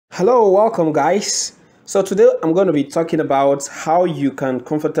Hello, welcome guys. So today I'm going to be talking about how you can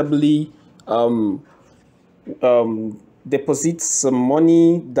comfortably deposit some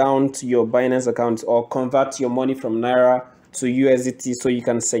money down to your Binance account or convert your money from Naira to USDT so you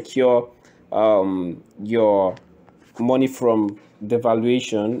can secure your money from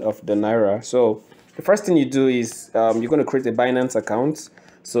devaluation of the Naira. So the first thing you do is you're going to create a Binance account.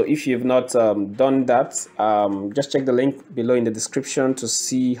 So if you've not done that, just check the link below in the description to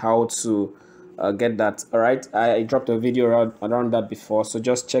see how to get that. All right, I dropped a video around that before, so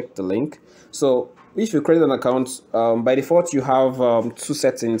just check the link. So if you create an account, by default you have two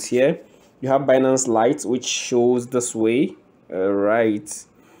settings here. You have Binance Lite, which shows this way. All right,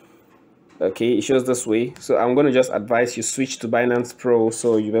 okay, it shows this way. So I'm going to just advise you switch to Binance Pro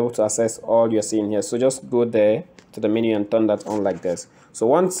so you'll be able to access all you're seeing here. So just go there to the menu and turn that on like this. So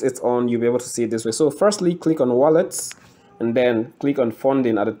once it's on, you'll be able to see it this way. So firstly, click on wallets and then click on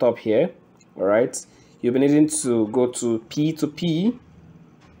funding at the top here. All right, you'll be needing to go to P2P.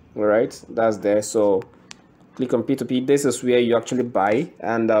 All right, that's there. So click on P2P. This is where you actually buy,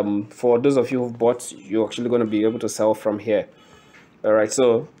 and for those of you who've bought, you're actually going to be able to sell from here. All right,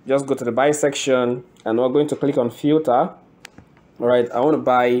 so just go to the buy section and we're going to click on filter. All right, I want to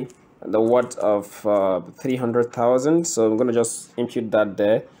buy the worth of 300,000, so I'm going to just impute that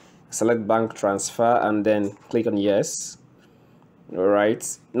there, select bank transfer and then click on yes. All right,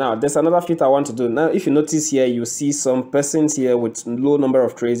 now there's another filter I want to do. Now if you notice here, you see some persons here with low number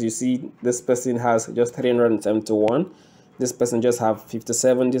of trades. You see this person has just 371, this person just have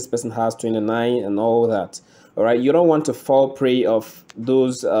 57, this person has 29 and all that. All right, you don't want to fall prey of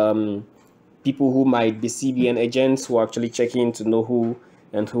those people who might be CBN agents who are actually checking to know who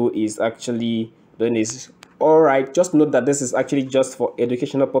is actually doing this. All right, just note that this is actually just for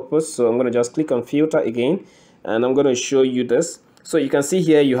educational purpose. So I'm going to just click on filter again and I'm going to show you this. So you can see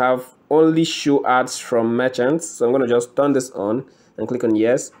here you have only show ads from merchants. So I'm going to just turn this on and click on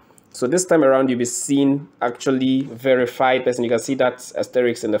yes. So this time around you'll be seeing actually verified person. You can see that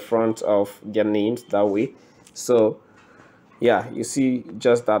asterisk in the front of their names that way. So yeah, you see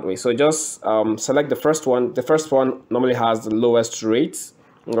just that way. So just select the first one. The first one normally has the lowest rates.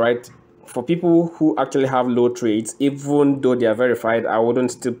 Right, for people who actually have low trades, even though they are verified, I wouldn't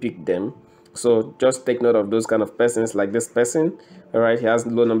still pick them. So just take note of those kind of persons, like this person. All right, he has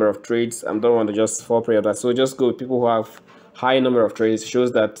low number of trades. I don't want to just fall prey of that. So just go with people who have high number of trades.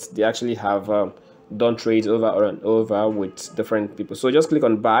 Shows that they actually have done trades over and over with different people. So just click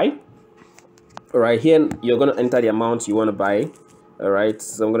on buy. All right, here you're going to enter the amount you want to buy. All right,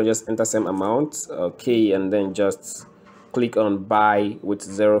 so I'm going to just enter same amount. Okay, and then just click on buy with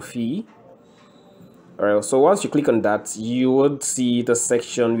 0 fee. All right, so once you click on that, you would see the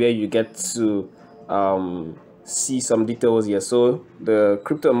section where you get to see some details here. So the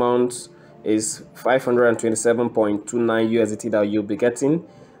crypto amount is 527.29 USDT that you'll be getting.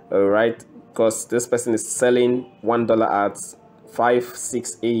 All right, because this person is selling $1 at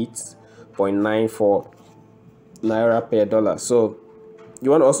 568.94 Naira per dollar. So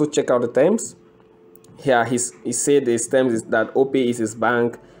you want to also check out the terms. Here he said his terms is that OP is his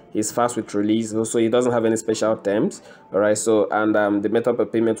bank, he's fast with release, so he doesn't have any special terms. All right, so and the method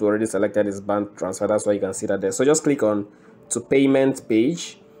of payment we already selected is bank transfer. That's why you can see that there. So just click on to payment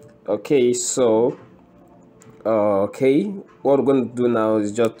page. Okay, so okay, what we're going to do now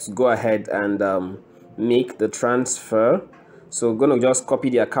is just go ahead and make the transfer. So we're going to just copy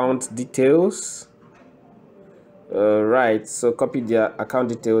the account details. Right, so copy the account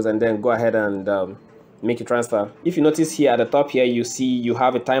details and then go ahead and make a transfer. If you notice here at the top here, you see you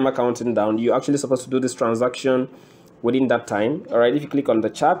have a timer counting down. You're actually supposed to do this transaction within that time. All right, if you click on the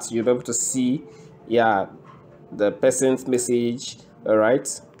chat, you'll be able to see, yeah, the person's message. All right,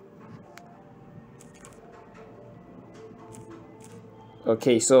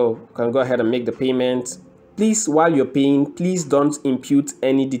 okay, so you can go ahead and make the payment. Please, while you're paying, please don't impute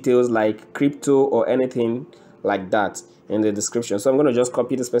any details like crypto or anything like that in the description. So I'm going to just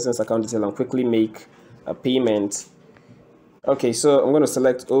copy this person's account detail and quickly make a payment. Okay, so I'm going to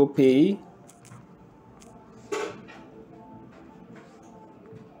select OPay.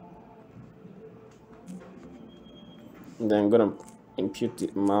 And then I'm going to impute the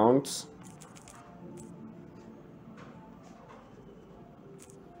amount.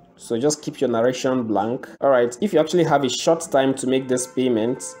 So just keep your narration blank. All right, if you actually have a short time to make this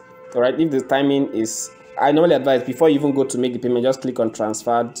payment, all right, if the timing is, I normally advise before you even go to make the payment, just click on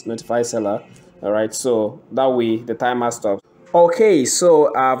transferred, notify seller. All right, so that way the timer stops. Okay,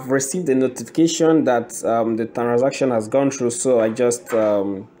 so I've received a notification that the transaction has gone through, so I just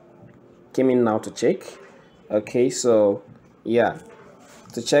came in now to check. Okay, so yeah,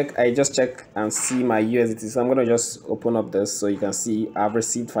 to check, I just check and see my USDT. So I'm going to just open up this so you can see I've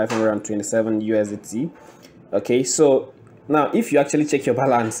received 527 USDT. Okay, so now if you actually check your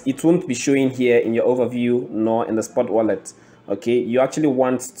balance, it won't be showing here in your overview nor in the spot wallet. Okay, you actually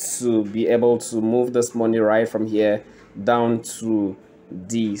want to be able to move this money right from here down to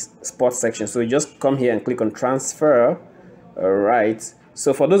the spot section. So you just come here and click on transfer. All right,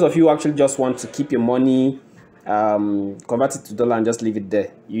 so for those of you who actually just want to keep your money, convert it to dollar and just leave it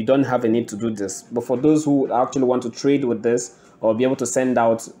there, you don't have a need to do this. But for those who actually want to trade with this or be able to send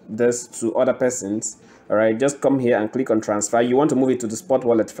out this to other persons, all right, just come here and click on transfer. You want to move it to the spot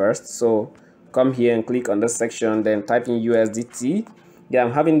wallet first, so come here and click on this section, then type in USDT. Yeah,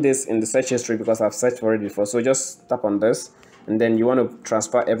 I'm having this in the search history because I've searched for it before, so just tap on this and then you want to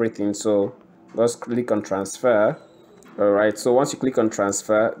transfer everything, so just click on transfer. All right, so once you click on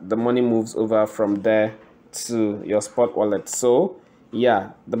transfer, the money moves over from there to your spot wallet. So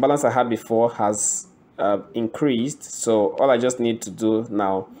yeah, the balance I had before has increased, so all I just need to do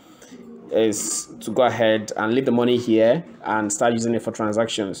now is to go ahead and leave the money here and start using it for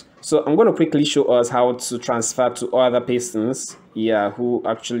transactions. So I'm going to quickly show us how to transfer to other persons, yeah, who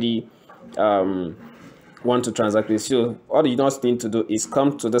actually want to transact with you. All you just need to do is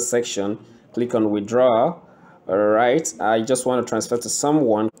come to this section, click on withdraw. All right, I just want to transfer to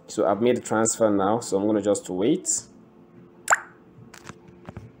someone, so I've made the transfer now, so I'm going to just wait.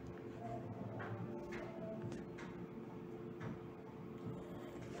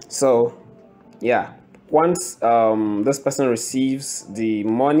 So yeah, once this person receives the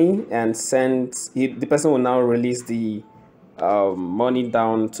money and the person will now release the money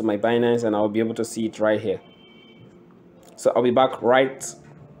down to my Binance, and I'll be able to see it right here. So I'll be back right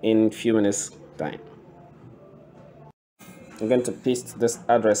in a few minutes time. I'm going to paste this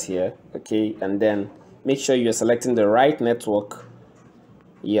address here, okay, and then make sure you're selecting the right network.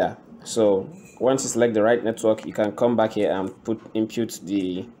 Yeah, so once you select the right network, you can come back here and input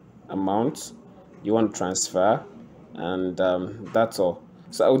the amount you want to transfer, and that's all.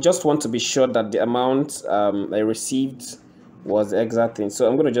 So I would just want to be sure that the amount I received was the exact thing. So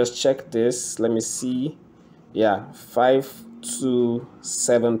I'm going to just check this. Let me see. Yeah,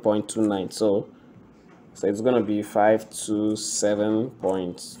 527.29. So it's going to be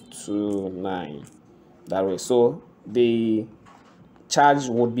 527.29 that way. So the charge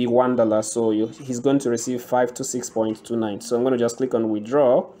would be $1, so he's going to receive 526.29. So I'm going to just click on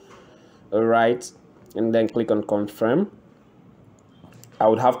withdraw. All right, and then click on confirm. I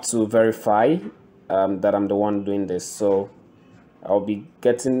would have to verify that I'm the one doing this, so I'll be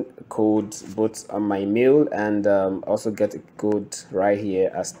getting a code both on my mail and also get a code right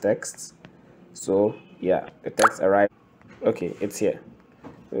here as text. So yeah, the text arrived. Okay, it's here.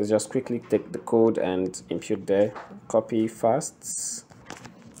 Let's just quickly take the code and input there, copy fast,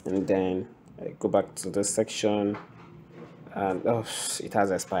 and then go back to this section, and oh, it has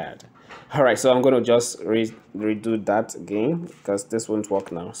expired. All right, so I'm going to just redo that again because this won't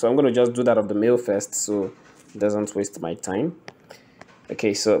work now. So I'm going to just do that of the mail first so it doesn't waste my time.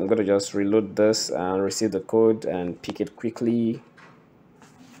 Okay, so I'm going to just reload this and receive the code and pick it quickly.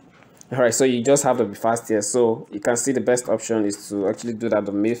 All right, so you just have to be fast here. So you can see the best option is to actually do that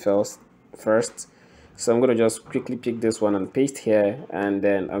the mail first. So I'm going to just quickly pick this one and paste here, and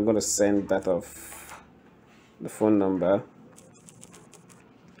then I'm going to send that of the phone number.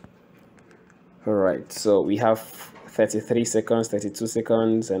 All right, so we have 33 seconds, 32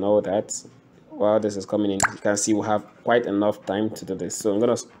 seconds, and all that. While this is coming in, you can see we have quite enough time to do this. So I'm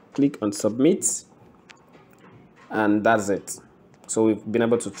going to click on submit, and that's it. So we've been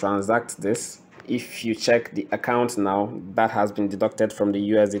able to transact this. If you check the account now, that has been deducted from the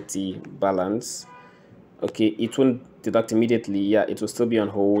USDT balance. Okay, it won't deduct immediately. Yeah, it will still be on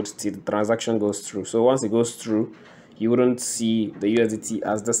hold till the transaction goes through. So once it goes through, you wouldn't see the USDT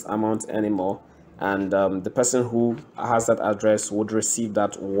as this amount anymore, and the person who has that address would receive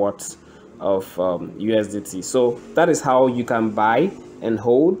that worth of USDT. So that is how you can buy and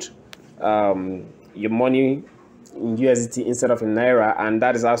hold your money in USDT instead of in Naira, and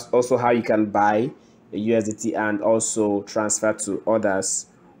that is also how you can buy a USDT and also transfer to others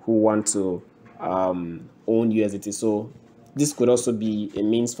who want to own USDT. So this could also be a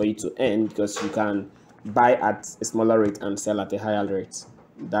means for you to earn because you can buy at a smaller rate and sell at a higher rate.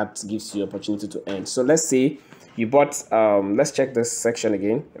 That gives you opportunity to earn. So let's say you bought let's check this section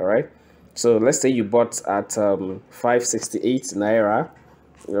again. All right, so let's say you bought at 568 Naira.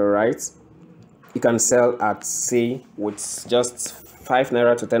 All right, you can sell at, say, with just 5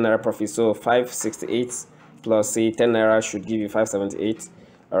 Naira to 10 Naira profit. So 568 plus, say, 10 Naira should give you 578.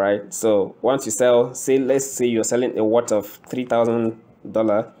 All right, so once you sell, say, let's say you're selling a worth of 3,000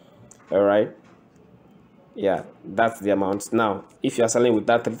 All right, yeah, that's the amount. Now if you're selling with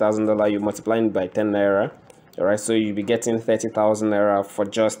that $3,000, you multiply it by 10 naira. All right, so you'll be getting 30,000 naira for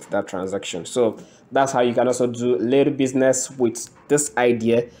just that transaction. So that's how you can also do little business with this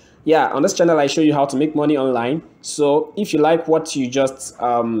idea. Yeah, on this channel I show you how to make money online. So if you like what you just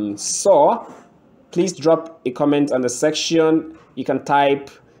saw, please drop a comment on the section. You can type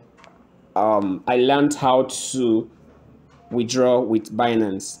I learned how to withdraw with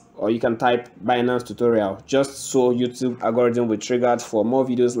Binance, or you can type Binance tutorial, just so YouTube algorithm will trigger for more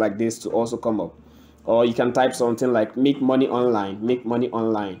videos like this to also come up. Or you can type something like make money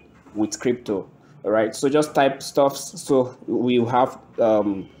online with crypto. All right, so just type stuff, so we'll have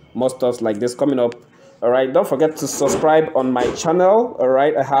more stuff like this coming up. All right, don't forget to subscribe on my channel. All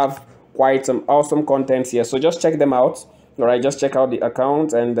right, I have quite some awesome content here, so just check them out. All right, just check out the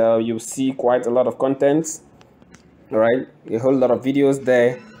account and you'll see quite a lot of content. All right, a whole lot of videos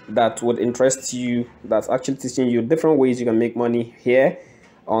there that would interest you, that's actually teaching you different ways you can make money here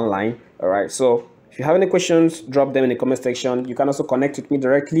online. All right, so if you have any questions, drop them in the comment section. You can also connect with me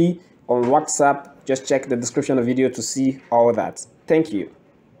directly on WhatsApp. Just check the description of the video to see all that. Thank you.